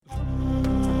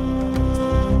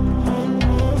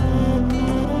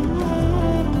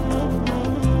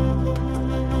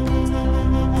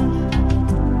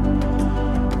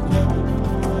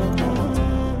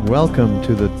Welcome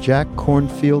to the Jack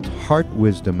Kornfield Heart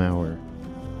Wisdom Hour.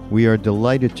 We are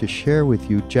delighted to share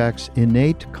with you Jack's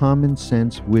innate common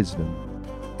sense wisdom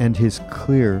and his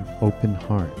clear, open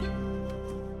heart.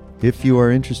 If you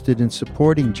are interested in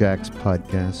supporting Jack's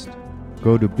podcast,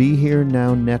 go to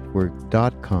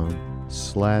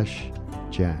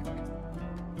BeHereNowNetwork.com/Jack.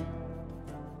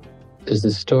 There's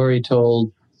a story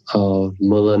told of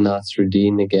Mullah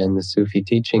Nasruddin, again, the Sufi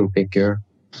teaching figure,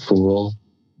 fool,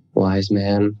 wise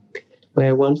man. Where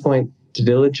at one point, the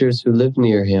villagers who lived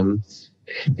near him,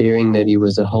 hearing that he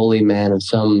was a holy man of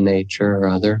some nature or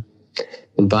other,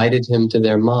 invited him to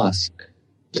their mosque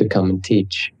to come and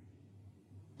teach.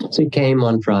 So he came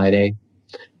on Friday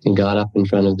and got up in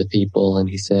front of the people and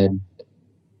he said,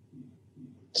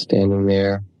 standing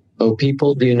there, "Oh,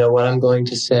 people, do you know what I'm going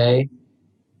to say?"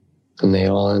 And they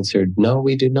all answered, "No,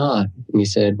 we do not." And he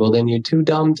said, "Well, then you're too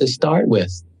dumb to start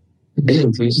with.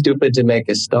 Too stupid to make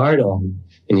a start on."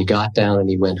 And he got down and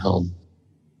he went home.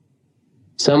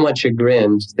 Somewhat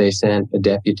chagrined, they sent a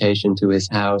deputation to his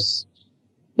house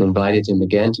and invited him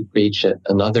again to preach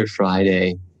another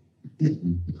Friday,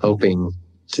 hoping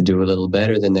to do a little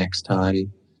better the next time.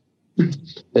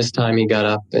 This time he got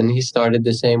up and he started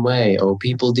the same way. "Oh,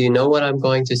 people, do you know what I'm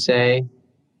going to say?"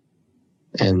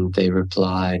 And they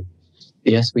replied,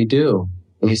 "Yes, we do."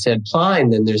 And he said, "Fine,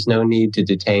 then there's no need to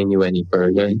detain you any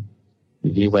further."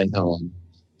 And he went home.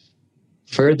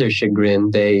 Further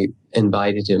chagrined, they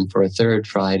invited him for a third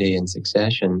Friday in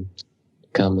succession to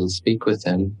come and speak with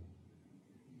them.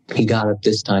 He got up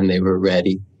this time, they were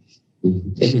ready.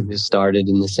 He started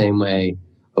in the same way.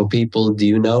 "Oh, people, do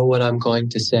you know what I'm going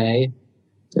to say?"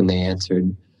 And they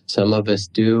answered, "Some of us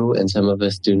do and some of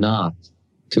us do not."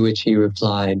 To which he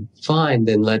replied, "Fine,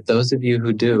 then let those of you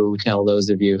who do tell those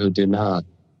of you who do not."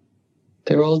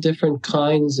 They're all different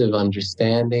kinds of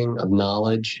understanding, of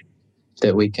knowledge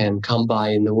that we can come by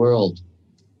in the world.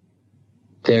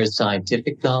 There's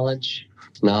scientific knowledge,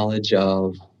 knowledge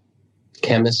of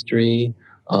chemistry,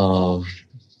 of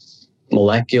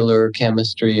molecular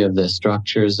chemistry, of the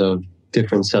structures of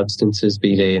different substances,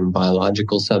 be they in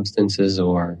biological substances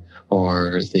or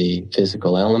the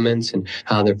physical elements, and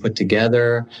how they're put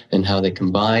together and how they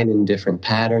combine in different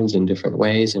patterns, in different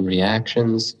ways and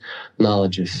reactions.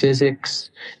 Knowledge of physics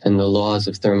and the laws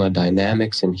of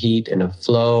thermodynamics and heat and of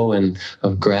flow and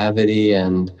of gravity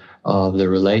and of the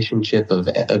relationship of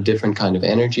different kind of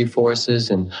energy forces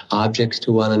and objects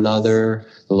to one another,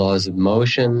 the laws of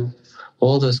motion.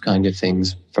 All those kind of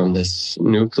things, from this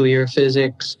nuclear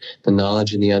physics, the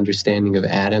knowledge and the understanding of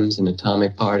atoms and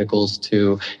atomic particles,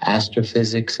 to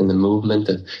astrophysics and the movement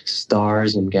of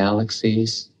stars and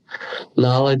galaxies.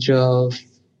 Knowledge of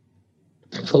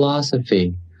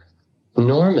philosophy,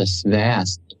 enormous,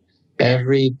 vast.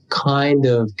 Every kind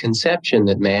of conception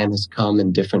that man has come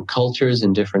in different cultures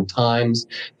and different times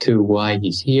to why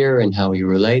he's here and how he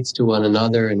relates to one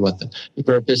another and what the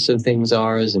purpose of things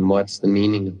are and what's the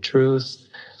meaning of truth.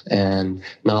 And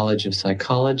knowledge of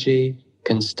psychology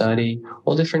can study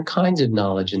all different kinds of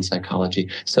knowledge in psychology.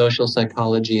 Social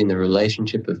psychology and the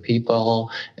relationship of people,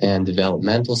 and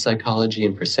developmental psychology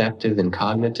and perceptive and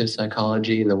cognitive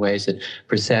psychology and the ways that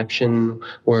perception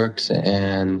works,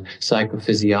 and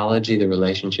psychophysiology, the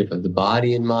relationship of the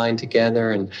body and mind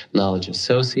together, and knowledge of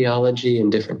sociology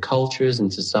and different cultures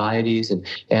and societies, and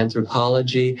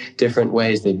anthropology, different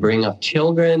ways they bring up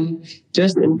children,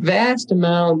 just a vast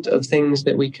amount of things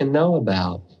that we can know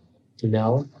about, you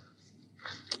know?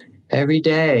 Every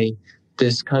day,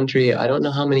 this country, I don't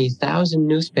know how many thousand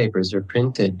newspapers are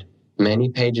printed, many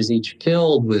pages each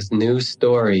filled with news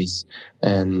stories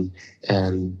and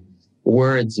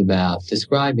words about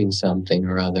describing something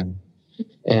or other.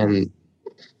 And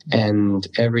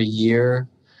every year,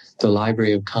 the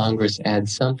Library of Congress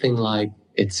adds something like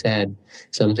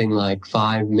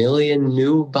 5 million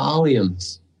new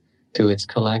volumes to its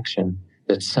collection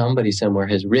that somebody somewhere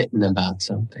has written about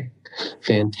something.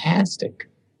 Fantastic.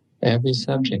 Every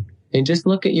subject. And just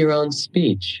look at your own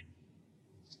speech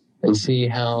and see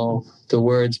how the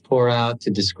words pour out to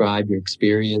describe your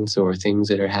experience or things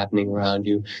that are happening around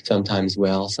you, sometimes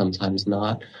well, sometimes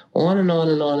not, on and on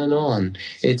and on and on.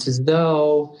 It's as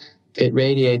though it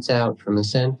radiates out from a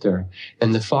center.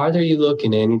 And the farther you look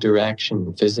in any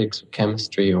direction, physics,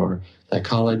 chemistry, or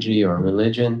psychology, or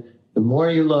religion, the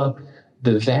more you look,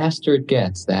 the vaster it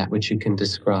gets, that which you can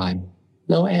describe.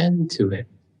 No end to it,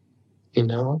 you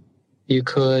know? You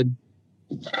could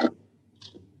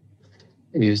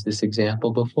I've used this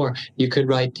example before. You could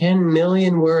write 10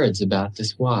 million words about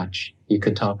this watch. You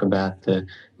could talk about the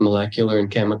molecular and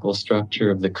chemical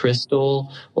structure of the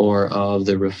crystal, or of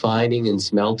the refining and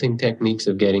smelting techniques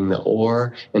of getting the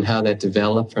ore, and how that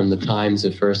developed from the times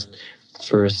of first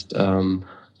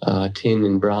tin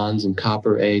and bronze and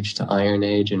copper age to iron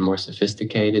age and more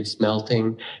sophisticated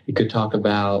smelting. You could talk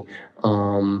about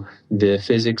the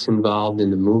physics involved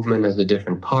in the movement of the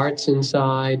different parts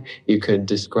inside. You could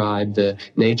describe the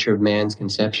nature of man's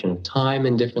conception of time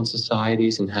in different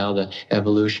societies and how the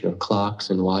evolution of clocks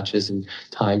and watches and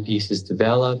timepieces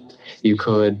developed. You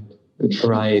could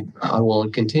write, I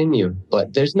won't continue,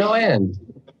 but there's no end,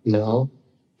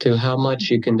 to how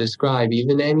much you can describe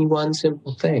even any one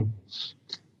simple thing.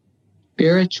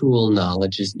 Spiritual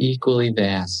knowledge is equally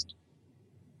vast.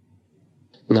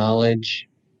 Knowledge,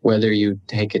 whether you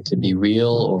take it to be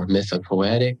real or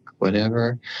mythopoetic,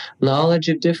 whatever, knowledge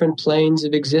of different planes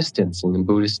of existence. In the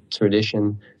Buddhist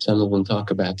tradition, some of them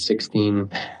talk about 16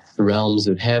 realms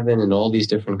of heaven and all these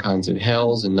different kinds of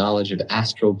hells, and knowledge of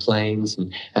astral planes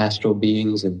and astral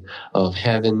beings and of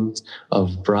heavens,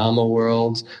 of Brahma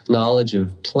worlds, knowledge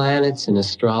of planets and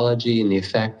astrology and the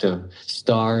effect of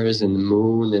stars and the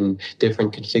moon and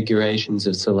different configurations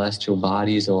of celestial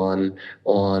bodies on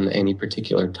any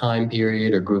particular time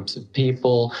period or groups of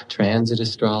people, transit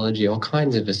astrology, all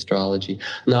kinds of astrology,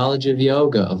 knowledge of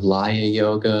yoga, of Laya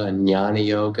yoga and Jnana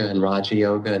yoga and Raja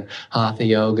yoga and Hatha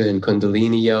yoga and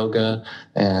Kundalini yoga,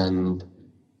 and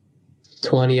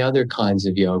 20 other kinds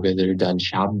of yoga that are done,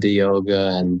 Shabda yoga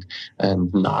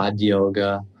and Nad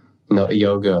yoga,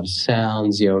 yoga of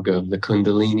sounds, yoga of the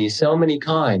Kundalini, so many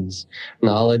kinds.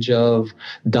 Knowledge of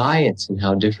diets and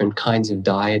how different kinds of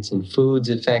diets and foods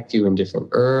affect you, and different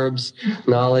herbs.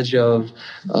 Knowledge of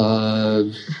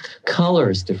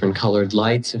colors, different colored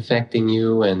lights affecting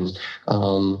you, and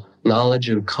knowledge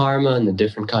of karma and the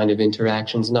different kind of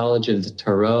interactions, knowledge of the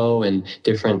tarot and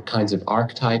different kinds of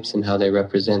archetypes and how they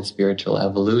represent spiritual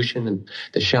evolution, and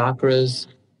the chakras.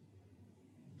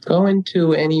 Go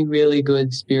into any really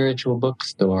good spiritual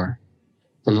bookstore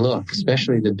and look,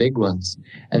 especially the big ones,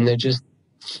 and they're just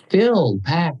filled,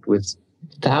 packed with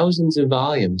thousands of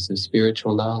volumes of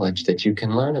spiritual knowledge that you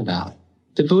can learn about.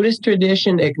 The Buddhist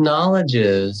tradition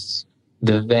acknowledges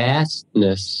the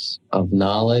vastness of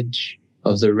knowledge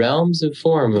of the realms of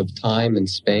form of time and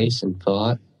space and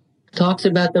thought. Talks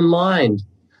about the mind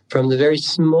from the very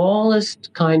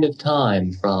smallest kind of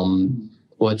time, from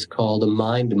what's called a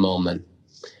mind moment.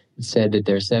 It's said that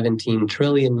there are 17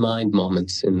 trillion mind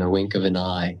moments in the wink of an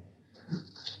eye.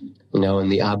 In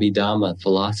the Abhidhamma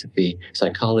philosophy,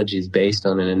 psychology is based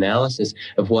on an analysis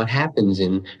of what happens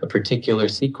in a particular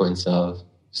sequence of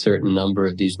certain number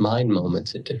of these mind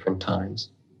moments at different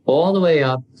times, all the way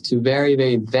up to very,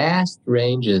 very vast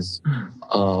ranges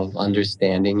of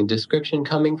understanding and description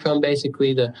coming from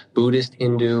basically the Buddhist,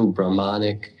 Hindu,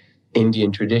 Brahmanic,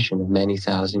 Indian tradition of many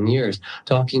thousand years,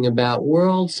 talking about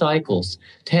world cycles,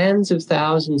 tens of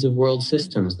thousands of world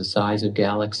systems the size of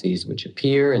galaxies, which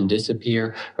appear and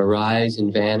disappear, arise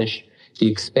and vanish, the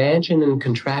expansion and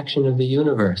contraction of the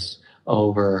universe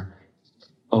over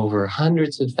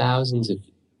hundreds of thousands of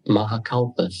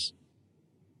mahakalpas.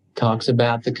 Talks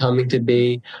about the coming to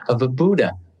be of a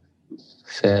Buddha.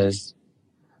 Says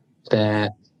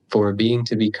that for a being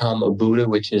to become a Buddha,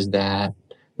 which is that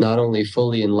not only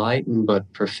fully enlightened,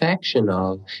 but perfection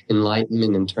of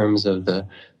enlightenment in terms of the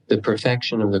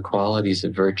perfection of the qualities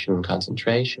of virtue and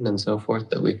concentration and so forth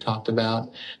that we've talked about,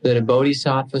 that a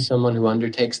bodhisattva, someone who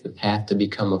undertakes the path to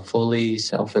become a fully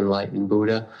self-enlightened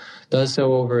Buddha, does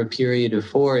so over a period of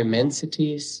 4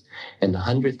 immensities and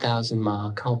 100,000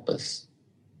 mahakalpas.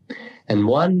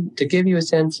 And to give you a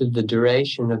sense of the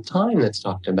duration of time that's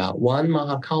talked about, one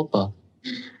mahakalpa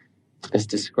is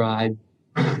described.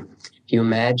 You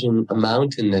imagine a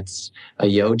mountain that's a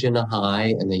yojana high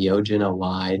and a yojana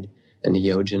wide and a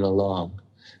yojana long.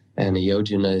 And a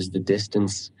yojana is the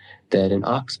distance that an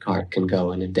ox cart can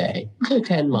go in a day,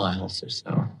 10 miles or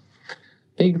so.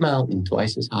 Big mountain,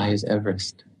 twice as high as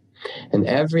Everest. And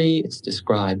it's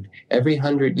described, every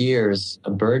 100 years,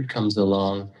 a bird comes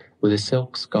along with a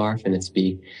silk scarf in its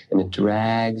beak, and it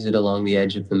drags it along the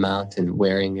edge of the mountain,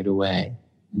 wearing it away.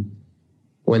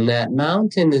 When that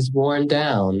mountain is worn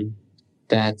down,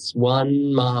 that's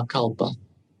one mahakalpa,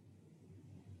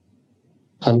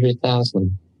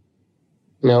 100,000.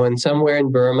 And somewhere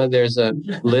in Burma, there's a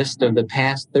list of the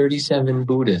past 37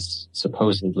 Buddhists,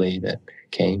 supposedly, that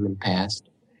came and passed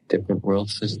different world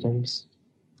systems.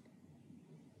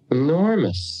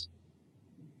 Enormous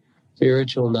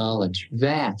spiritual knowledge,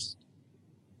 vast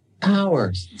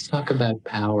powers. Let's talk about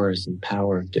powers and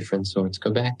power of different sorts.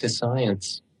 Go back to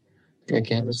science.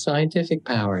 Again, the scientific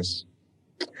powers.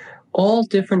 All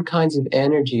different kinds of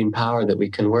energy and power that we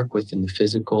can work with in the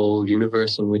physical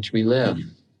universe in which we live.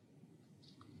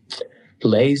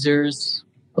 Lasers,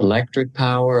 electric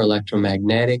power,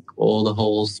 electromagnetic, all the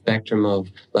whole spectrum of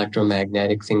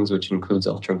electromagnetic things, which includes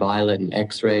ultraviolet and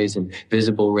X-rays and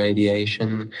visible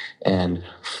radiation, and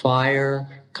fire,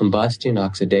 combustion,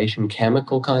 oxidation,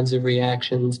 chemical kinds of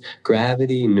reactions,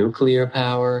 gravity, nuclear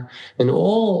power, and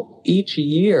all each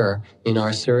year in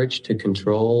our search to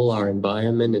control our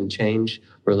environment and change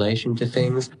relation to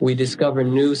things, we discover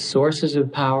new sources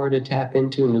of power to tap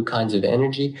into, new kinds of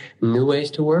energy, new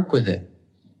ways to work with it.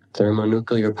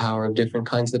 Thermonuclear power of different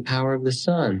kinds, the power of the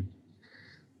sun.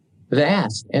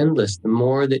 Vast, endless. The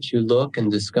more that you look and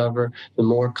discover, the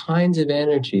more kinds of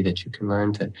energy that you can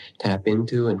learn to tap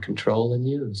into and control and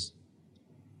use.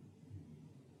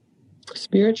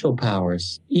 Spiritual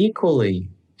powers, equally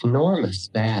enormous,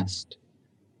 vast.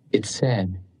 It's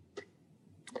said.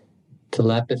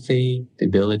 Telepathy, the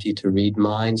ability to read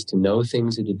minds, to know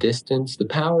things at a distance. The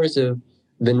powers have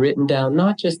been written down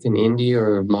not just in India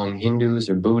or among Hindus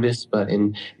or Buddhists, but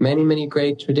in many, many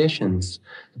great traditions.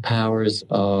 The powers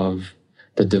of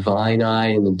the divine eye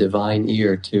and the divine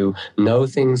ear to know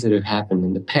things that have happened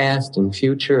in the past and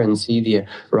future and see the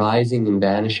rising and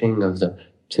vanishing of the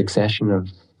succession of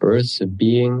births of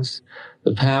beings.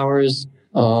 The powers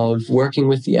of working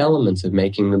with the elements, of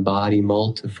making the body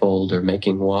multifold or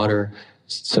making water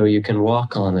so you can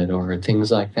walk on it or things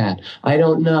like that. I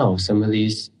don't know. Some of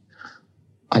these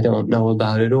I don't know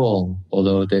about it all,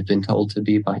 although they've been told to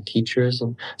be by teachers,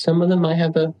 and some of them I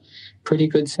have a pretty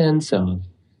good sense of.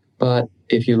 But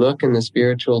if you look in the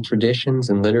spiritual traditions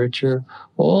and literature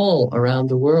all around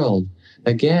the world,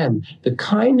 again, the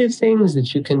kind of things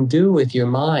that you can do with your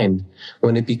mind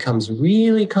when it becomes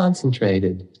really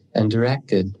concentrated and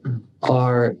directed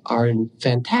are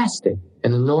fantastic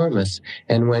and enormous.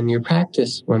 And when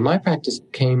my practice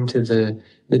came to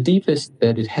the deepest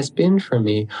that it has been for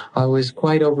me, I was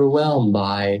quite overwhelmed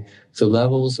by the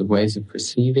levels of ways of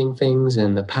perceiving things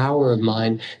and the power of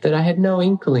mind that I had no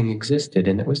inkling existed.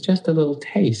 And it was just a little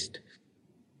taste,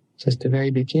 just the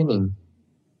very beginning.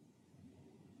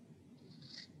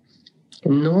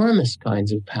 Enormous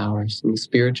kinds of powers in the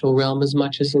spiritual realm as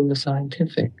much as in the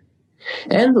scientific.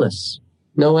 Endless.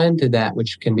 No end to that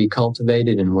which can be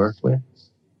cultivated and worked with.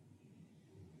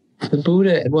 The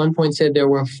Buddha at one point said there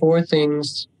were 4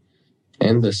 things,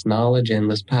 endless knowledge,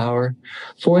 endless power.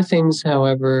 4 things,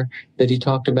 however, that he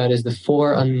talked about as the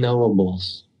 4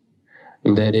 unknowables.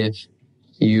 And that if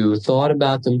you thought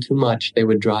about them too much, they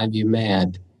would drive you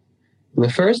mad. And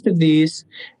the first of these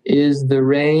is the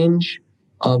range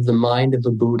of the mind of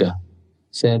a Buddha.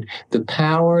 Said the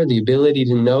power, the ability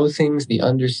to know things, the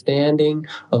understanding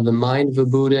of the mind of a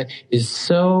Buddha is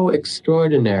so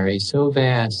extraordinary, so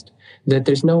vast, that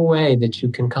there's no way that you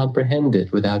can comprehend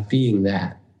it without being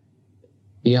that.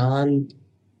 Beyond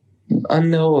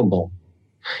unknowable.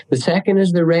 The second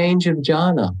is the range of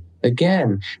jhana.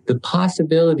 Again, the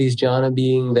possibilities, jhana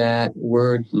being that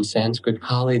word in Sanskrit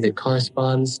Pali that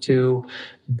corresponds to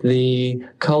the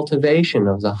cultivation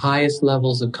of the highest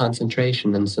levels of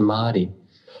concentration and samadhi.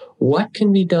 What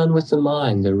can be done with the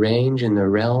mind, the range and the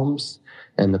realms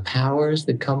and the powers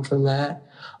that come from that?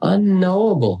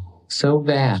 Unknowable, so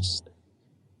vast,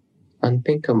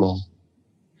 unthinkable.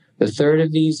 The third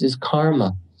of these is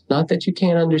karma. Not that you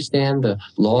can't understand the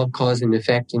law of cause and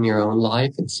effect in your own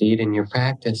life and see it in your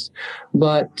practice,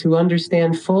 but to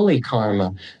understand fully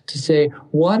karma, to say,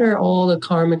 what are all the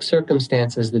karmic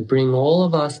circumstances that bring all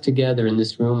of us together in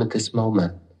this room at this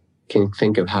moment? Can you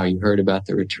think of how you heard about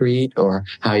the retreat, or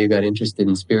how you got interested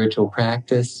in spiritual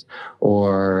practice,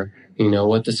 or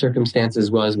what the circumstances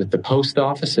was with the post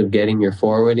office of getting your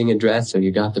forwarding address so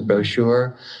you got the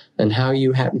brochure, and how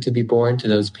you happened to be born to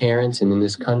those parents and in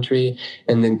this country,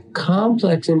 and the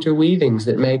complex interweavings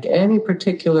that make any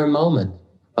particular moment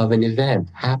of an event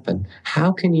happen.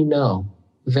 How can you know?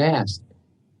 Vast.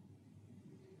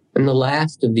 And the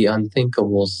last of the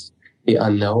unthinkables, the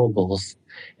unknowables,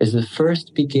 is the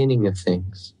first beginning of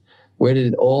things. Where did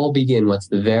it all begin? What's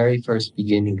the very first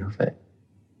beginning of it?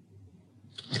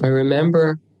 I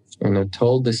remember, and I've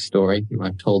told this story,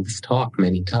 I've told this talk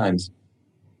many times.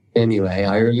 Anyway,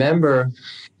 I remember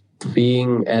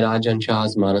being at Ajahn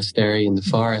Chah's monastery in the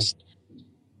forest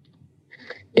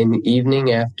in the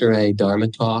evening after a Dharma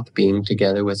talk, being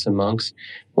together with some monks,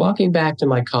 walking back to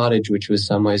my cottage, which was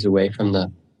some ways away from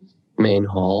the main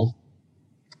hall.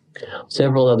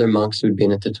 Several other monks who'd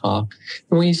been at the talk.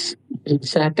 And we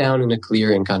sat down in a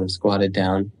clearing, kind of squatted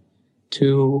down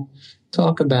to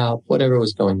talk about whatever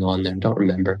was going on there. Don't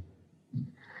remember.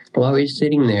 While we were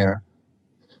sitting there,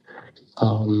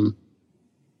 I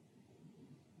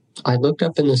looked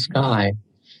up in the sky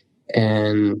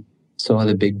and saw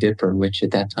the Big Dipper, which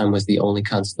at that time was the only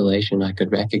constellation I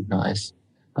could recognize.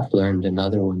 I've learned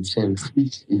another one since.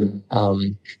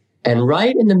 And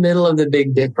right in the middle of the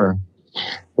Big Dipper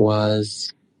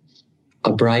was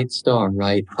a bright star,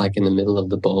 right, like in the middle of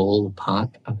the bowl, the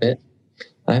pot of it.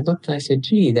 I looked and I said,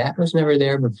 gee, that was never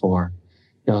there before.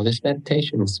 This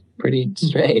meditation is pretty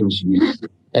strange.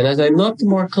 And as I looked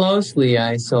more closely,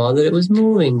 I saw that it was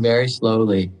moving very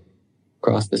slowly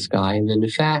across the sky. And then, in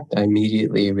fact, I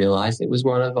immediately realized it was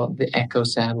one of the echo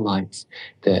satellites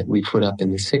that we put up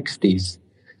in the 60s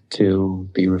to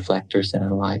be reflector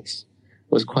satellites.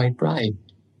 It was quite bright.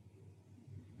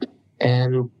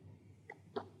 And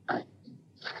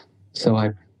so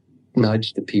I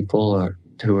nudged the people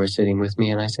who were sitting with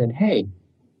me, and I said, hey,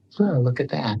 look at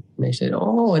that. And they said,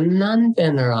 oh, a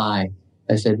Nanvenarai.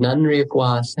 I said,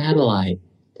 Nanriakwa satellite.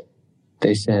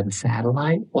 They said,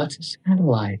 satellite? What's a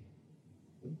satellite?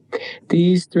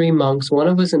 These three monks, one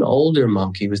of them was an older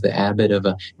monk. He was the abbot of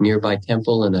a nearby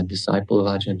temple and a disciple of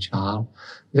Ajahn Chah.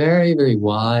 Very, very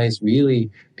wise, really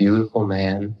beautiful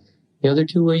man. The other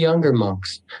two were younger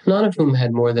monks, none of whom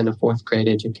had more than a 4th grade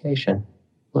education.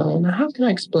 Well, now how can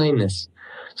I explain this?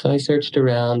 So I searched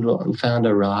around and found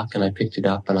a rock, and I picked it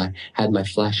up, and I had my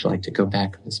flashlight to go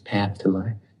back on this path to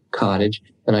my cottage,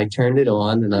 and I turned it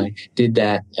on, and I did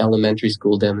that elementary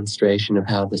school demonstration of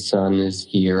how the sun is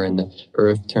here and the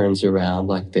earth turns around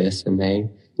like this, and they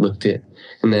looked at,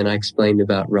 and then I explained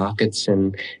about rockets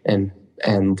and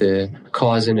the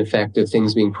cause and effect of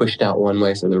things being pushed out one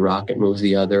way so the rocket moves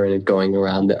the other, and it going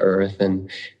around the earth and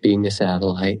being a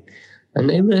satellite. And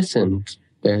they listened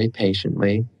very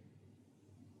patiently.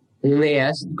 And then they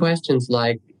asked questions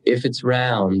like, if it's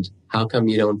round, how come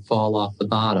you don't fall off the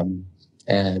bottom?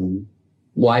 And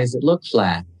why does it look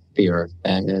flat, the earth,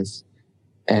 that is?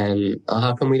 And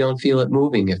how come we don't feel it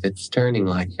moving if it's turning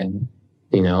like that?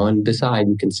 And beside,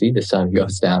 you can see the sun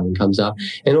goes down and comes up.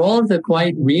 And all of the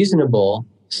quite reasonable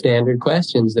standard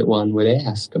questions that one would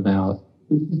ask about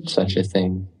such a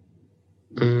thing.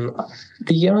 The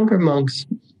younger monks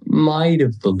might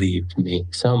have believed me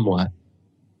somewhat,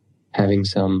 having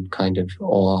some kind of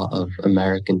awe of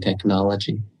American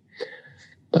technology.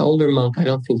 The older monk, I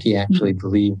don't think he actually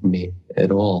believed me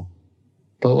at all.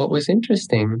 But what was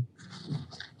interesting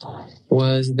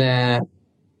was that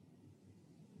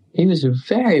he was a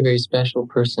very, very special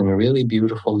person, a really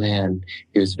beautiful man.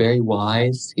 He was very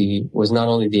wise. He was not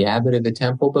only the abbot of the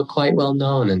temple, but quite well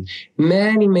known. And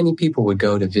many, many people would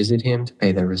go to visit him, to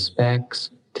pay their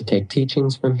respects, to take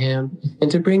teachings from him,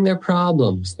 and to bring their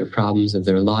problems of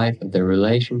their life, of their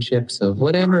relationships, of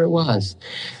whatever it was.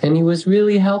 And he was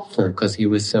really helpful because he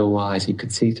was so wise. He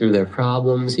could see through their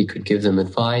problems. He could give them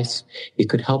advice. He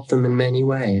could help them in many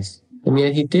ways. And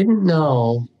yet he didn't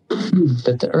know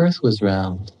that the earth was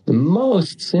round. The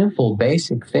most simple,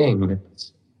 basic thing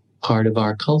that's part of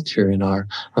our culture and our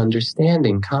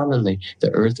understanding commonly.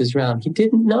 The earth is round. He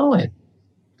didn't know it.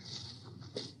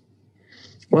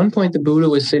 At one point, the Buddha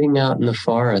was sitting out in the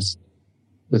forest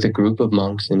with a group of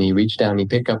monks, and he reached down, he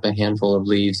picked up a handful of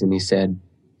leaves, and he said,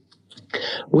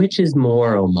 which is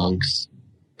more, O monks,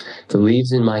 the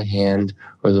leaves in my hand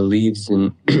or the leaves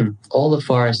in all the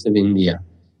forests of India?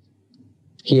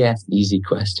 He asked easy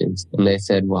questions, and they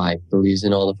said, why? The leaves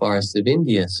in all the forests of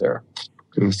India, sir.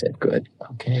 And he said, good,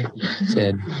 okay. He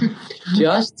said,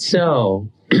 just so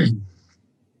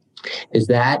is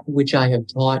that which I have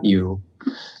taught you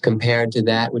compared to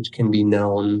that which can be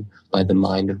known by the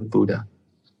mind of the Buddha.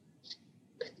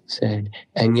 Said,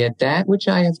 and yet that which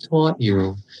I have taught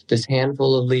you, this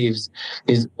handful of leaves,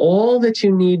 is all that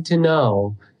you need to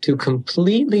know to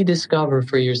completely discover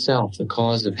for yourself the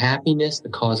cause of happiness, the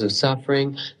cause of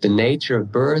suffering, the nature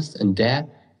of birth and death,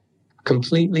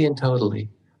 completely and totally.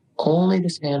 Only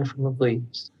this handful of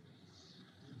leaves.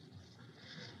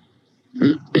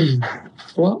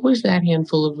 What was that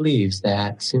handful of leaves,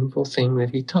 that simple thing that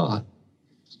he taught?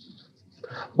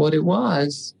 What it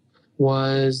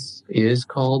is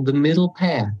called the middle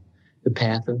path, the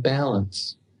path of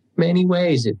balance. Many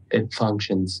ways it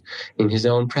functions. In his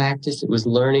own practice, it was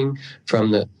learning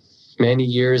from the many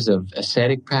years of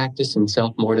ascetic practice and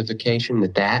self-mortification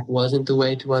that wasn't the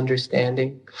way to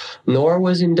understanding, nor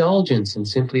was indulgence in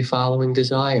simply following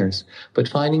desires, but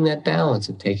finding that balance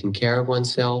of taking care of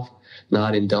oneself,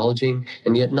 not indulging,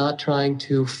 and yet not trying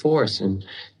to force and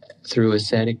through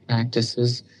ascetic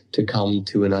practices to come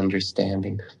to an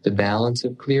understanding, the balance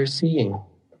of clear seeing.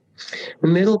 The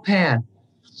middle path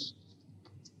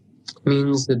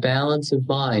means the balance of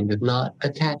mind, of not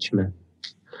attachment.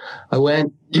 I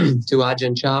went to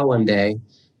Ajahn Chah one day,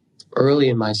 early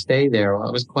in my stay there, I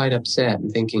was quite upset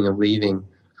and thinking of leaving.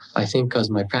 I think because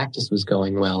my practice was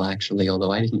going well, actually,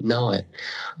 although I didn't know it.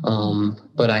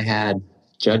 But I had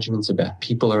judgments about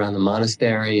people around the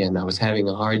monastery, and I was having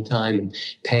a hard time and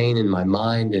pain in my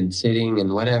mind and sitting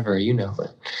and whatever, you know.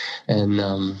 And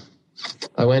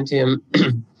I went to him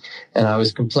and I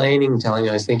was complaining, telling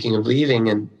him I was thinking of leaving.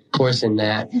 And of course, in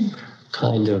that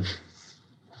kind of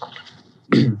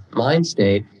mind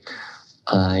state,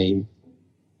 I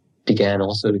began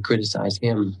also to criticize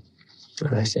him.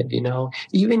 And I said, you know,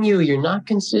 even you're not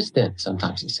consistent.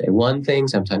 Sometimes you say one thing,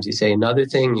 sometimes you say another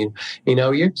thing. You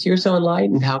know, you're so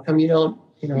enlightened. How come you don't,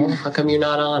 how come you're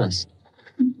not honest?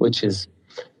 Which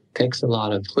takes a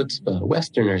lot of chutzpah.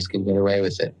 Westerners can get away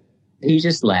with it. He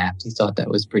just laughed. He thought that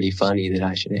was pretty funny that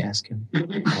I should ask him.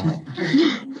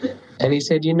 And he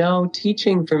said, you know,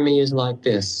 teaching for me is like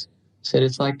this. He said,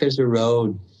 it's like there's a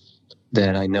road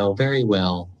that I know very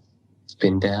well. It's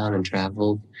been down and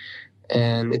traveled.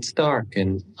 And it's dark,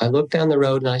 and I look down the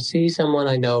road, and I see someone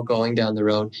I know going down the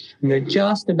road, and they're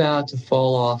just about to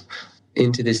fall off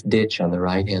into this ditch on the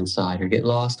right-hand side or get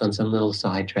lost on some little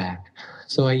sidetrack.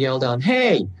 So I yell down,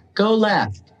 hey, go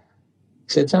left. I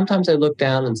said, sometimes I look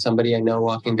down and somebody I know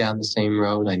walking down the same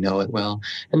road, I know it well,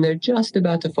 and they're just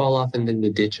about to fall off into the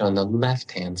ditch on the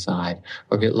left-hand side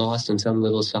or get lost in some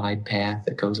little side path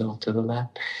that goes off to the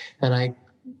left. And I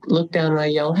look down and I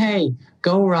yell, hey,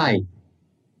 go right.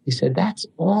 He said, that's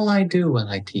all I do when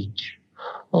I teach.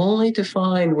 Only to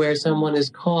find where someone is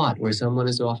caught, where someone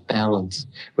is off balance,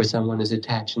 where someone is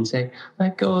attached, and say,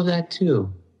 let go of that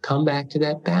too. Come back to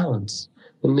that balance,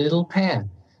 the middle path,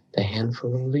 the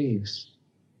handful of leaves.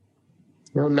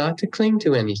 No, not to cling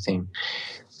to anything.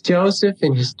 Joseph,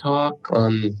 in his talk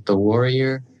on the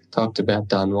warrior, talked about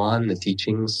Don Juan, the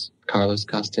teachings, Carlos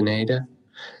Castaneda.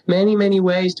 Many, many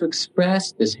ways to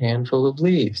express this handful of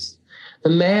leaves. The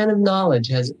man of knowledge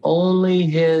has only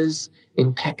his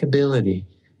impeccability,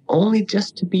 only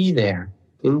just to be there,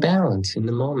 in balance, in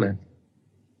the moment.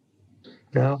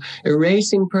 Now,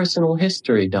 erasing personal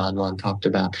history, Don Juan talked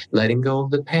about, letting go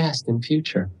of the past and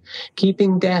future,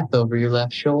 keeping death over your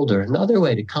left shoulder, another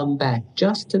way to come back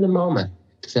just to the moment,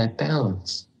 to that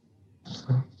balance.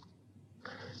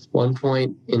 One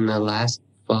point in the last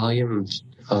volume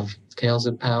of Tales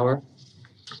of Power,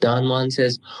 Don Juan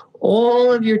says,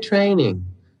 all of your training,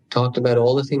 talked about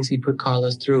all the things he put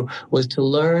Carlos through, was to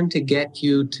learn to get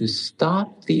you to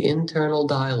stop the internal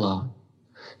dialogue.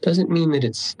 Doesn't mean that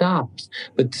it stops,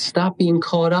 but to stop being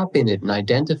caught up in it and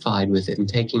identified with it and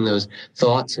taking those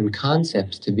thoughts and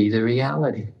concepts to be the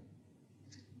reality.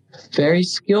 Very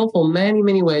skillful, many,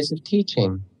 many ways of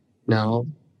teaching. Now,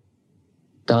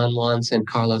 Don Juan sent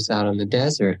Carlos out on the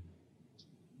desert.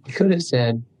 He could have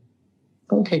said,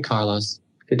 okay, Carlos,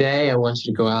 today I want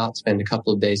you to go out, spend a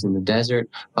couple of days in the desert,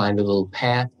 find a little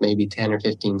path, maybe 10 or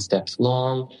 15 steps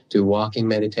long, do walking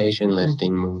meditation,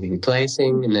 lifting, moving,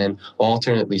 placing, and then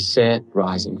alternately sit,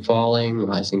 rising,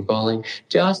 falling,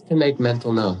 just to make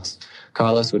mental notes.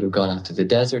 Carlos would have gone out to the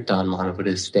desert, Don Juan would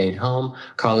have stayed home,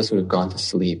 Carlos would have gone to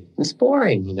sleep. It's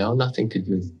boring, nothing to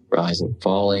do, rising,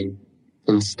 falling.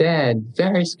 Instead,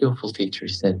 very skillful teacher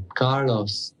said,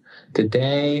 Carlos,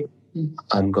 today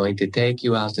I'm going to take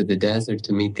you out to the desert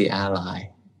to meet the ally.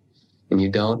 And you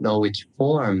don't know which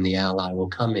form the ally will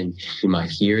come in. You might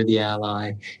hear the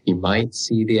ally. You might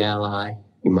see the ally.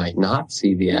 You might not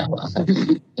see the ally.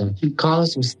 And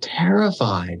Carlos was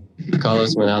terrified.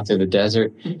 Carlos went out to the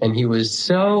desert, and he was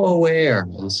so aware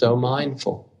and so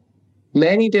mindful.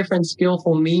 Many different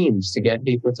skillful means to get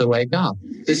people to wake up.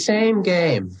 The same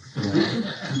game.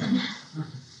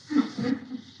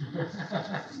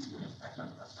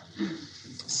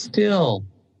 Still,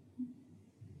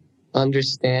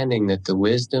 understanding that the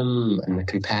wisdom and the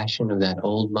compassion of that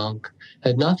old monk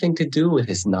had nothing to do with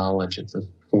his knowledge of the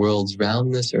world's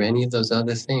roundness or any of those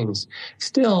other things.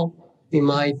 Still, you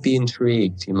might be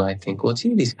intrigued. You might think, well,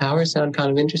 gee, these powers sound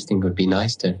kind of interesting. It would be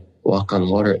nice to walk on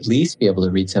water, at least be able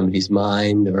to read somebody's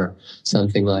mind or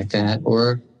something like that.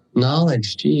 Or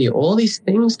knowledge, gee, all these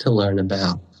things to learn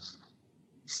about.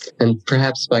 And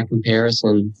perhaps by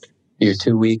comparison, your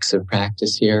 2 weeks of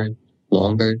practice here,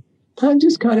 longer, I'm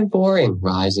just kind of boring.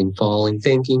 Rising, falling,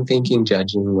 thinking,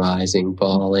 judging, rising,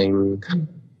 falling,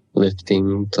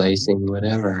 lifting, placing,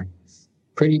 whatever.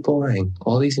 Pretty boring.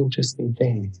 All these interesting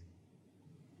things.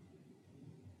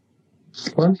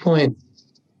 At one point,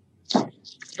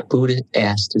 Buddha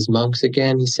asked his monks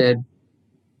again, he said,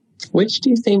 which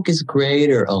do you think is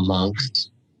greater, O monks?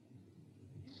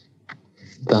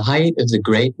 The height of the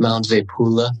great Mount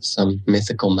Vepula, some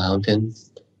mythical mountain,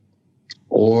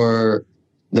 or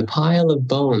the pile of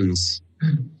bones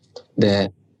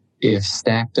that if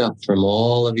stacked up from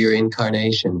all of your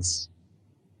incarnations,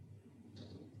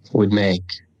 would make.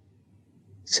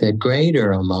 Said,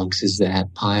 greater amongst is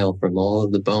that pile from all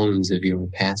of the bones of your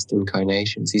past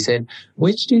incarnations. He said,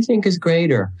 which do you think is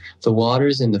greater, the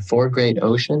waters in the four great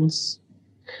oceans,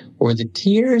 or the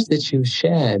tears that you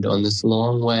shed on this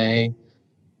long way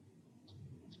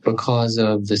because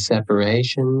of the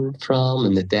separation from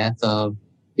and the death of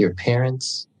your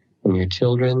parents and your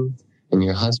children and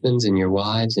your husbands and your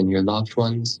wives and your loved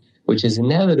ones, which is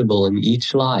inevitable in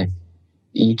each life,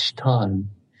 each time?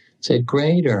 Said,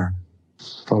 greater,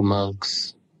 O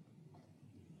monks,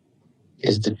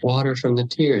 is the water from the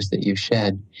tears that you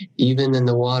shed, even in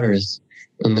the waters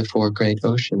in the four great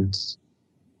oceans.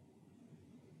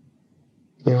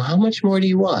 You know, how much more do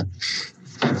you want?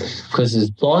 Because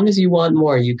as long as you want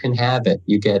more, you can have it.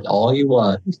 You get all you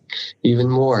want, even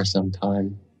more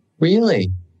sometime.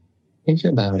 Really, think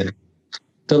about it.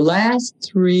 The last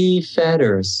three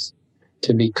fetters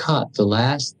to be cut, the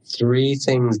last three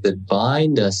things that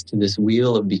bind us to this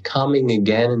wheel of becoming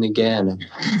again and again,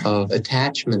 of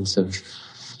attachments,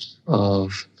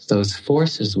 of those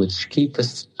forces which keep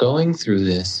us going through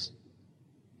this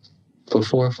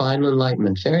before final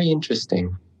enlightenment. Very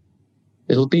interesting.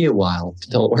 It'll be a while.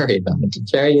 Don't worry about it.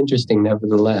 It's very interesting,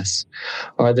 nevertheless.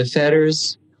 Are the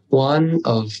fetters one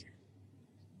of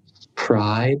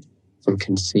pride and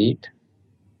conceit?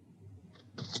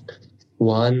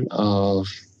 One of,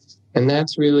 and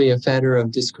that's really a fetter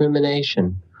of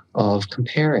discrimination, of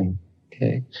comparing.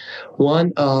 Okay.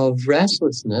 One of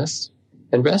restlessness,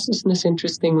 and restlessness,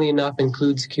 interestingly enough,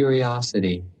 includes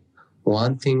curiosity,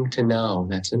 wanting to know.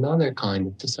 That's another kind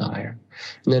of desire.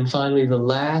 And then finally, the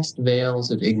last veils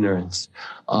of ignorance,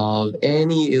 of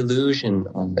any illusion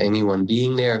of anyone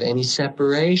being there, of any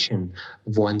separation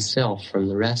of oneself from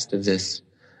the rest of this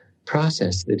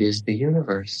process that is the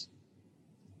universe.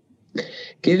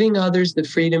 Giving others the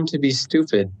freedom to be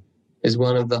stupid is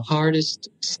one of the hardest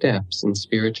steps in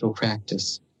spiritual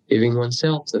practice. Giving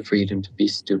oneself the freedom to be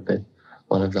stupid,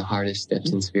 one of the hardest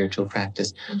steps in spiritual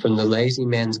practice. From the Lazy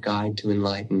Man's Guide to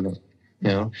Enlightenment. You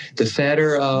know, the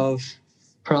fetter of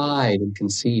pride and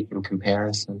conceit and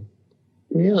comparison.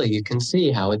 Really, you can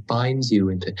see how it binds you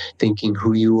into thinking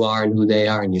who you are and who they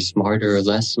are, and you're smarter or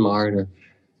less smart or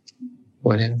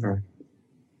whatever.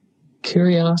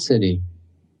 Curiosity,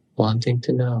 wanting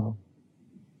to know.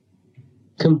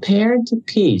 Compared to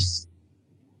peace,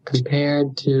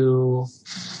 compared to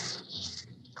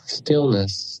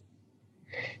stillness,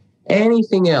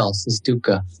 anything else is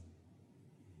dukkha.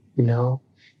 You know,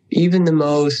 even the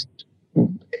most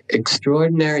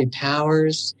extraordinary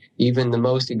powers, even the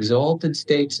most exalted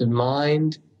states of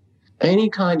mind, any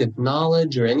kind of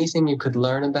knowledge or anything you could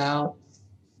learn about,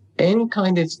 any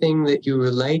kind of thing that you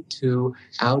relate to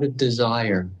out of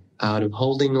desire, out of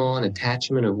holding on,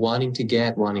 attachment of wanting to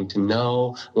get, wanting to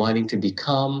know, wanting to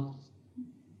become,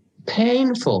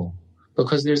 painful,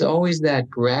 because there's always that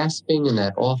grasping and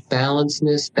that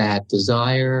off-balanceness, that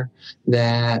desire,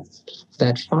 that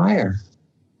fire.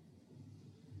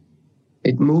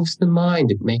 It moves the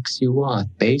mind. It makes you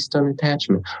want, based on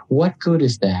attachment. What good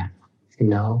is that? You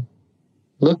know?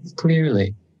 Look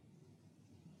clearly.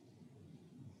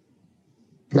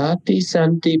 Nati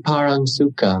santi parang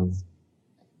sukhang.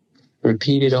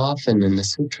 Repeated often in the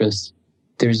sutras.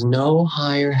 There's no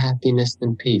higher happiness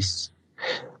than peace.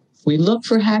 We look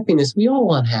for happiness. We all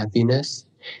want happiness.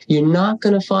 You're not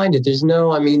going to find it. There's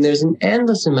an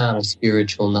endless amount of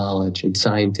spiritual knowledge and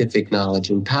scientific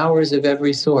knowledge and powers of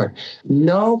every sort.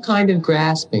 No kind of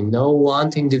grasping, no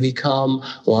wanting to become,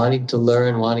 wanting to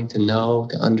learn, wanting to know,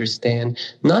 to understand.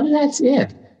 None of that's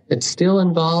it. It still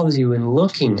involves you in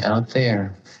looking out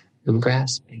there and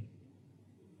grasping.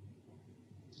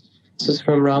 This is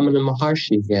from Ramana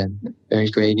Maharshi again, very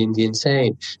great Indian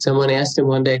saint. Someone asked him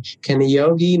one day, can a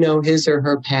yogi know his or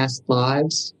her past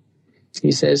lives?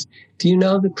 He says, do you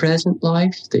know the present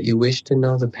life that you wish to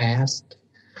know the past?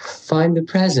 Find the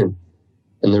present,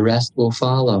 and the rest will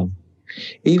follow.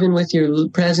 Even with your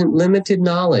present limited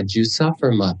knowledge, you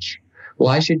suffer much.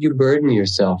 Why should you burden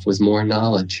yourself with more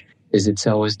knowledge? Is it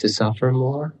so as to suffer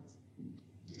more?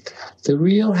 The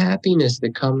real happiness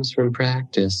that comes from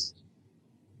practice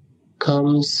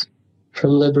comes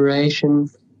from liberation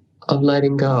of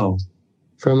letting go,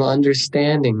 from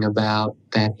understanding about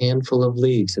that handful of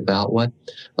leaves, about what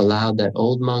allowed that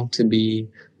old monk to be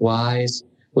wise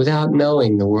without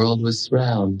knowing the world was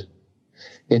round.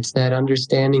 It's that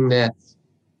understanding that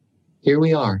here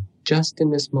we are, just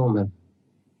in this moment.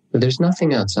 There's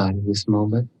nothing outside of this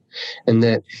moment. And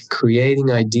that creating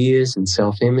ideas and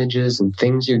self-images and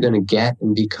things you're going to get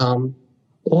and become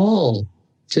all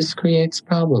just creates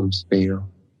problems for you.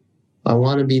 I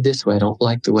want to be this way. I don't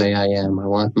like the way I am. I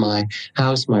want my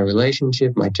house, my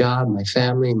relationship, my job, my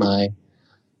family,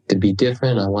 to be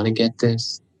different. I want to get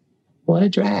this. What a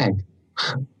drag.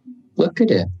 Look at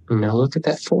it. Look at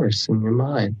that force in your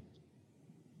mind.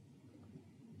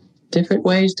 Different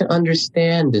ways to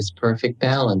understand this perfect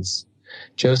balance.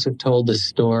 Joseph told the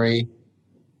story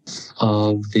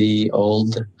of the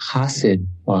old Hasid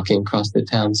walking across the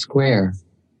town square.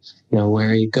 Where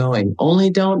are you going? Only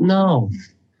don't know.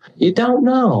 You don't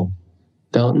know.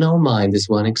 Don't know mind is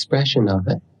one expression of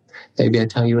it. Maybe I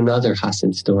tell you another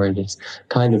Hasid story that's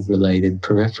kind of related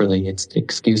peripherally. It's the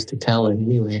excuse to tell it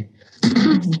anyway.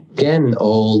 Again, an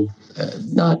old,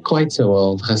 not quite so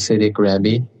old Hasidic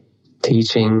Rebbe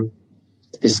teaching.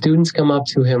 His students come up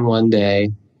to him one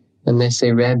day and they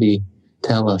say, Rebbe,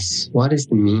 tell us, what is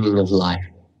the meaning of life?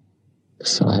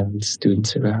 Silent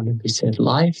students around him. He said,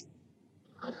 life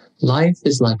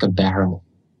is like a barrel.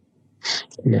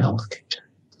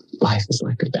 Life is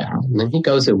like a barrel. And then he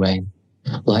goes away.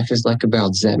 Life is like a barrel.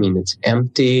 Does that mean it's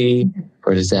empty?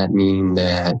 Or does that mean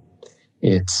that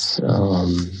it's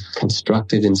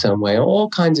constructed in some way? All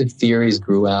kinds of theories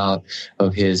grew out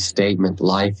of his statement,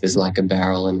 life is like a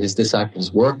barrel. And his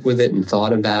disciples worked with it and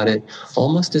thought about it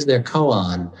almost as their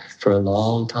koan for a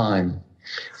long time.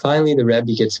 Finally, the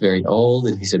Rebbe gets very old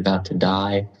and he's about to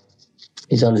die.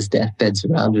 He's on his deathbed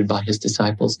surrounded by his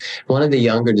disciples. One of the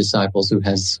younger disciples who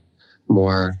has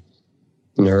more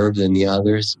nerve than the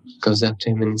others goes up to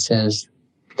him and says,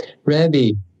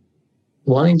 Rebbe,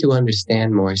 wanting to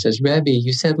understand more, he says, Rebbe,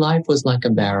 you said life was like a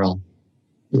barrel.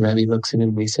 The Rebbe looks at him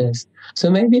and he says, so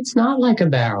maybe it's not like a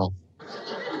barrel.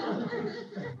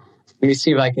 Let me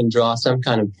see if I can draw some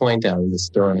kind of point out of the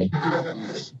story.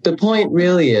 The point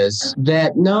really is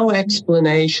that no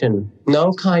explanation,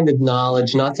 no kind of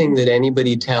knowledge, nothing that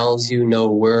anybody tells you, no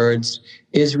words,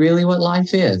 is really what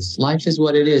life is. Life is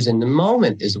what it is, and the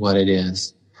moment is what it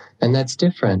is. And that's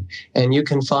different. And you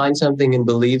can find something and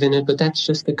believe in it, but that's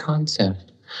just the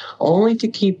concept. Only to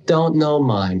keep don't know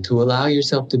mind, to allow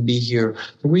yourself to be here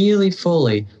really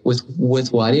fully with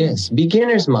what is.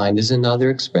 Beginner's mind is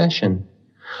another expression.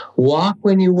 Walk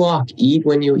when you walk, eat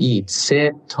when you eat,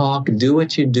 sit, talk, do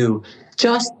what you do.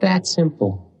 Just that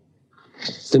simple.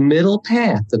 The middle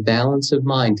path, the balance of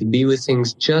mind, to be with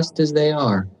things just as they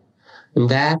are. And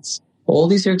all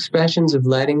these are expressions of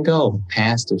letting go,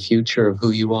 past or future of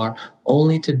who you are,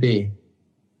 only to be.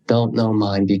 Don't know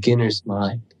mind, beginner's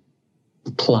mind,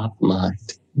 plop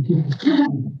mind.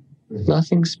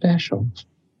 Nothing special.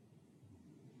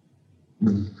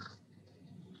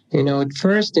 At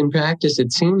first in practice,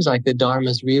 it seems like the Dharma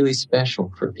is really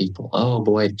special for people. Oh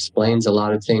boy, it explains a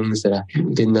lot of things that I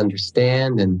didn't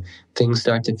understand and things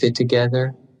start to fit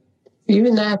together.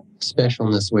 Even that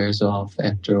specialness wears off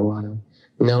after a while.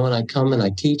 When I come and I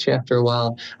teach after a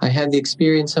while, I have the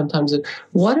experience sometimes of,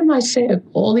 what am I saying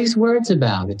all these words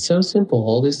about? It's so simple,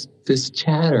 all this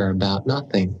chatter about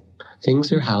nothing.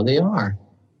 Things are how they are.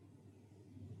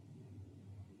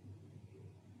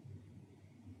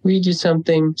 Read you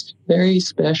something very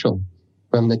special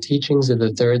from the teachings of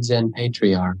the third Zen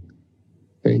patriarch.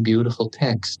 Very beautiful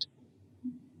text.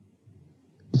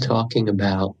 Talking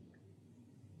about,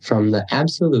 from the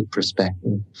absolute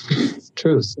perspective,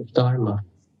 truth of Dharma.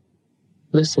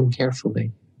 Listen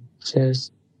carefully. It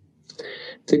says,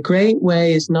 the great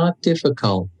way is not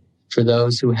difficult for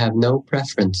those who have no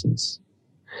preferences.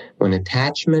 When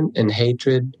attachment and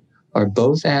hatred are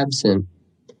both absent,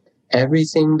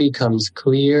 everything becomes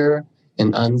clear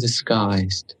and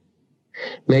undisguised.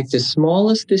 Make the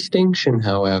smallest distinction,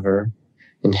 however,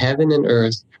 and heaven and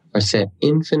earth are set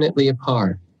infinitely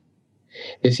apart.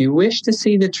 If you wish to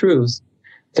see the truth,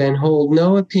 then hold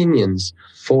no opinions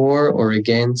for or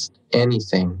against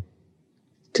anything.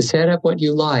 To set up what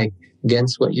you like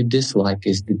against what you dislike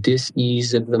is the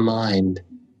dis-ease of the mind.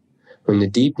 When the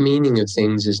deep meaning of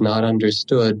things is not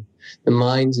understood, the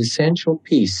mind's essential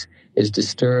peace is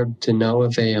disturbed to no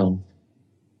avail.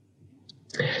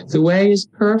 The way is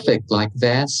perfect like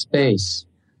vast space,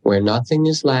 where nothing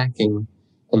is lacking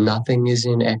and nothing is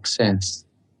in excess.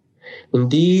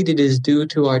 Indeed, it is due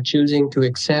to our choosing to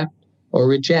accept or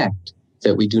reject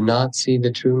that we do not see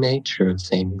the true nature of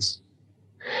things.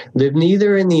 Live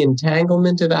neither in the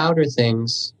entanglement of outer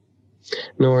things,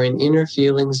 nor in inner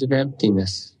feelings of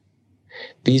emptiness.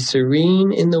 Be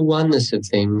serene in the oneness of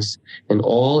things, and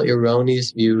all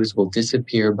erroneous views will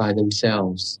disappear by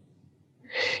themselves.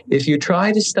 If you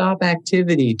try to stop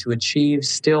activity to achieve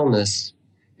stillness,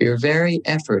 your very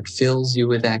effort fills you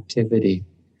with activity.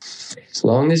 As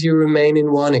long as you remain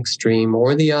in one extreme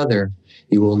or the other,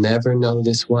 you will never know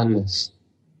this oneness.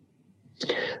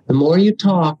 The more you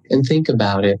talk and think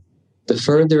about it, the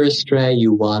further astray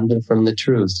you wander from the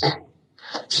truth.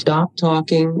 Stop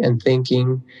talking and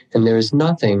thinking, and there is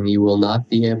nothing you will not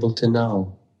be able to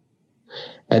know.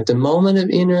 At the moment of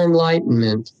inner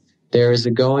enlightenment, there is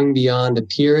a going beyond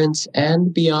appearance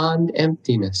and beyond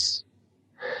emptiness.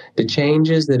 The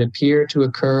changes that appear to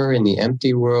occur in the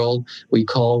empty world we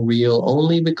call real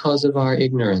only because of our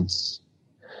ignorance.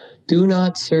 Do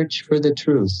not search for the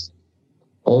truth.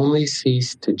 Only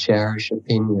cease to cherish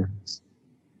opinions.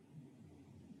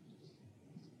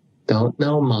 Don't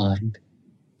know mind.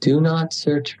 Do not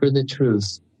search for the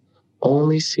truth.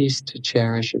 Only cease to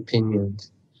cherish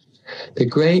opinions. The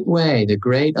great way, the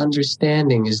great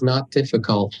understanding is not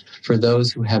difficult for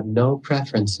those who have no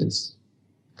preferences.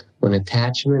 When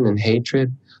attachment and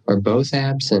hatred are both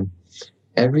absent,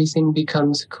 everything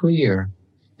becomes clear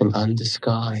and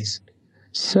undisguised.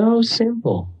 So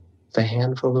simple, the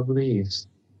handful of leaves.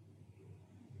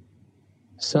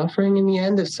 Suffering and the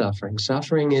end of suffering.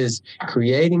 Suffering is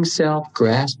creating self,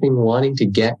 grasping, wanting to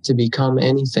get to become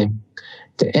anything.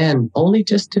 To end, only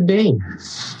just to be.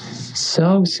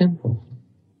 So simple.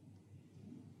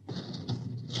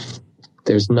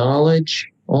 There's knowledge,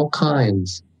 all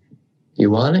kinds. You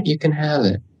want it, you can have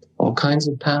it. All kinds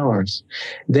of powers.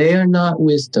 They are not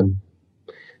wisdom.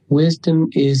 Wisdom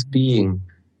is being.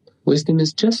 Wisdom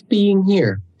is just being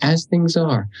here, as things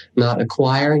are. Not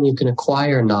acquiring. You can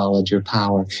acquire knowledge or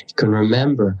power. You can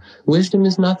remember. Wisdom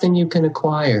is nothing you can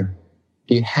acquire.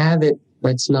 You have it,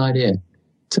 that's not it.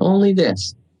 It's only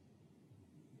this.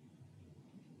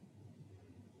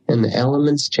 And the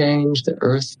elements change, the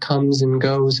earth comes and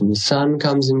goes, and the sun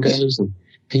comes and goes, and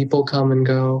people come and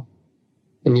go.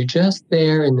 And you're just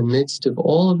there in the midst of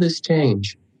all of this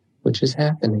change, which is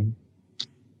happening.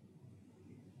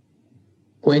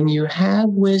 When you have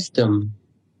wisdom,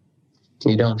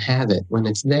 you don't have it. When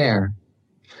it's there,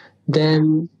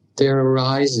 then there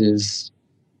arises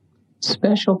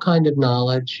special kind of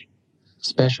knowledge,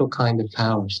 special kind of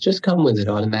powers. Just come with it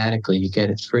automatically. You get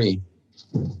it free.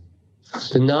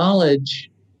 The knowledge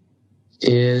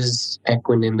is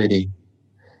equanimity.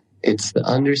 It's the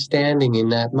understanding in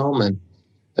that moment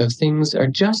of things are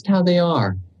just how they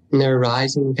are, and they're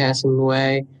arising, passing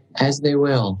away as they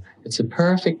will. It's a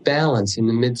perfect balance in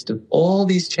the midst of all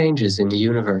these changes in the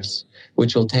universe,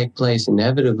 which will take place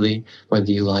inevitably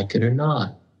whether you like it or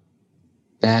not.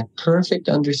 That perfect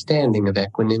understanding of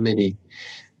equanimity,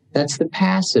 that's the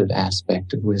passive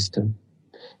aspect of wisdom.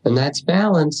 And that's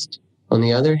balanced, on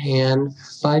the other hand,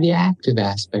 by the active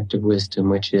aspect of wisdom,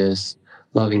 which is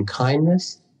loving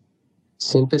kindness,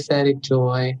 sympathetic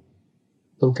joy,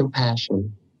 and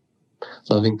compassion.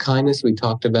 Loving kindness, we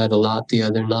talked about a lot the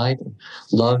other night.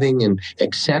 Loving and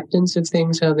acceptance of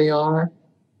things how they are.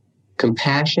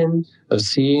 Compassion, of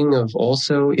seeing of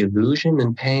also illusion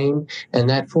and pain, and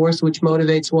that force which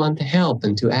motivates one to help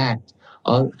and to act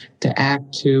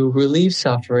to relieve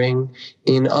suffering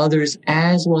in others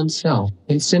as oneself.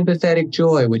 And sympathetic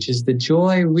joy, which is the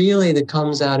joy really that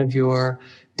comes out of your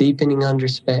deepening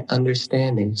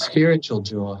understanding, spiritual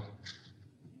joy.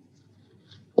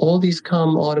 All these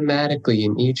come automatically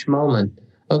in each moment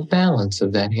of balance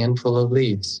of that handful of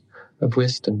leaves of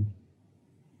wisdom.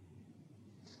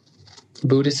 The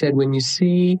Buddha said, when you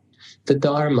see the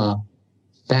Dharma,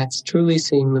 that's truly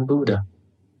seeing the Buddha.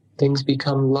 Things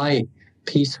become light,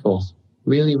 peaceful,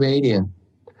 really radiant.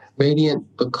 Radiant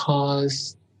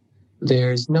because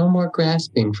there's no more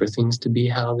grasping for things to be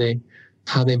how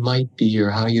they might be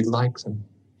or how you'd like them.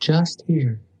 Just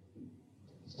here,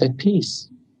 at peace.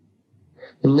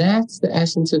 And that's the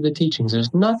essence of the teachings.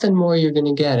 There's nothing more you're going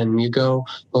to get. And you go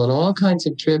on all kinds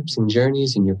of trips and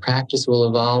journeys, and your practice will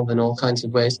evolve in all kinds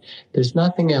of ways. There's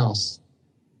nothing else.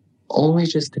 Only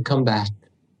just to come back,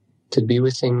 to be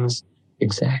with things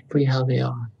exactly how they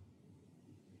are.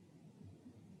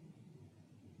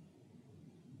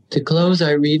 To close,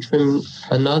 I read from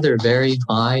another very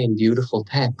high and beautiful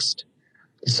text,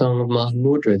 the Song of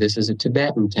Mahamudra. This is a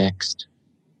Tibetan text.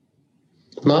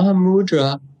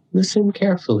 Mahamudra, listen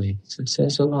carefully, it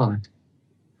says a lot.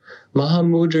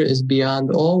 Mahamudra is beyond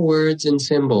all words and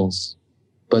symbols,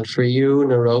 but for you,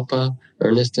 Naropa,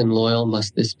 earnest and loyal,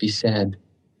 must this be said.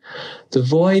 The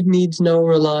void needs no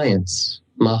reliance.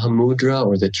 Mahamudra,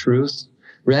 or the truth,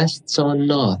 rests on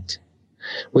naught.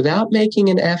 Without making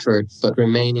an effort, but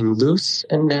remaining loose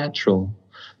and natural,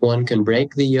 one can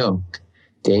break the yoke,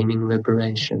 gaining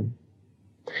liberation.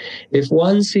 If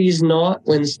one sees naught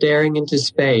when staring into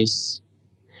space,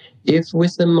 if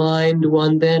with the mind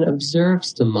one then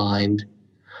observes the mind,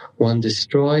 one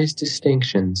destroys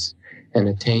distinctions and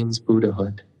attains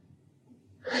Buddhahood.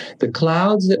 The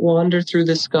clouds that wander through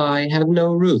the sky have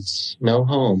no roots, no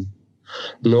home.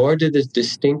 nor do the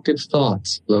distinctive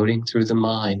thoughts floating through the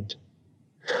mind.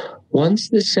 Once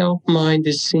the self-mind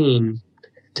is seen,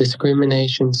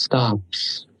 discrimination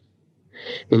stops.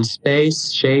 In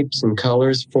space, shapes and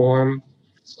colors form,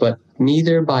 but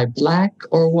neither by black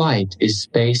or white is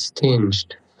space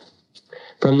tinged.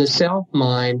 From the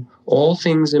self-mind, all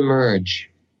things emerge.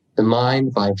 The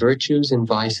mind, by virtues and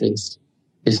vices,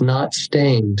 is not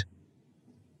stained.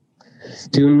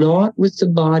 Do naught with the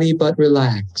body but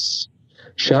relax.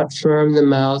 Shut firm the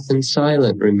mouth and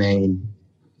silent remain.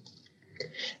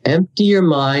 Empty your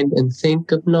mind and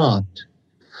think of naught.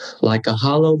 Like a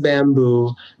hollow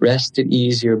bamboo, rest at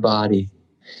ease your body.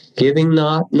 Giving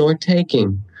naught nor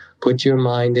taking, put your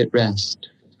mind at rest.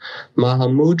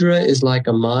 Mahamudra is like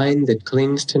a mind that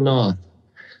clings to naught.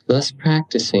 Thus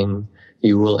practicing,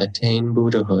 you will attain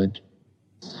Buddhahood.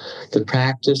 The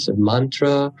practice of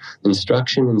mantra,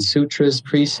 instruction in sutras,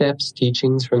 precepts,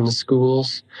 teachings from the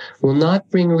schools, will not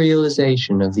bring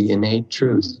realization of the innate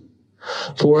truth.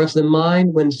 For if the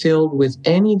mind, when filled with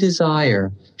any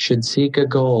desire, should seek a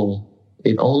goal,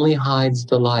 it only hides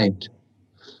the light.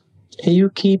 He who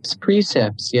keeps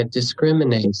precepts yet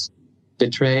discriminates,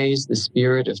 betrays the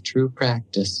spirit of true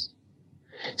practice.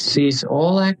 Cease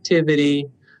all activity,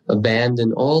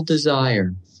 abandon all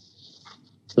desire.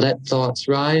 Let thoughts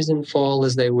rise and fall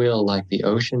as they will, like the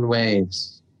ocean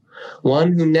waves.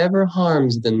 One who never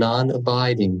harms the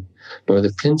non-abiding, nor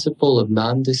the principle of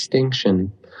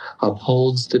non-distinction,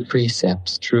 upholds the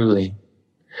precepts truly.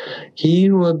 He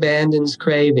who abandons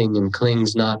craving and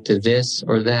clings not to this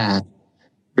or that,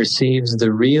 perceives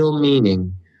the real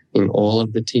meaning in all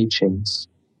of the teachings.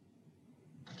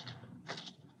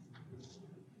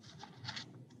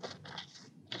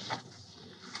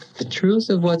 The truth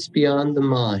of what's beyond the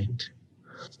mind.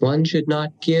 One should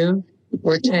not give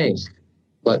or take,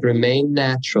 but remain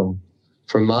natural,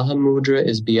 for Mahamudra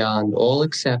is beyond all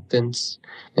acceptance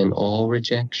and all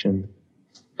rejection.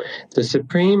 The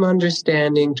supreme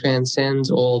understanding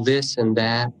transcends all this and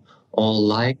that, all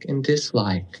like and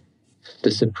dislike.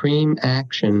 The supreme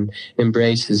action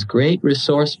embraces great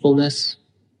resourcefulness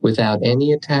without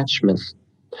any attachment.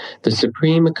 The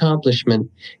supreme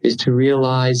accomplishment is to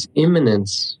realize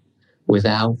immanence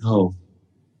without hope.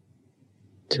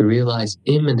 To realize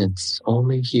immanence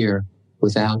only here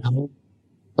without hope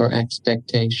or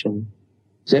expectation.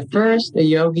 At first, a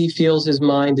yogi feels his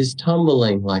mind is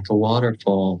tumbling like a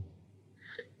waterfall.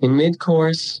 In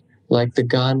mid-course, like the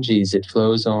Ganges, it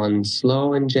flows on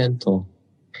slow and gentle.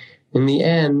 In the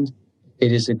end,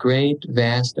 it is a great,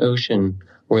 vast ocean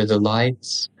where the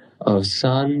lights of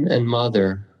sun and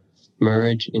mother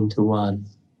merge into one.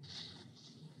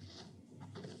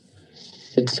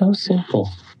 It's so simple,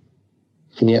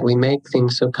 and yet we make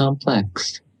things so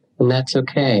complex, and that's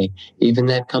okay. Even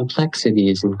that complexity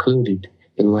is included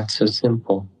in what's so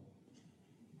simple.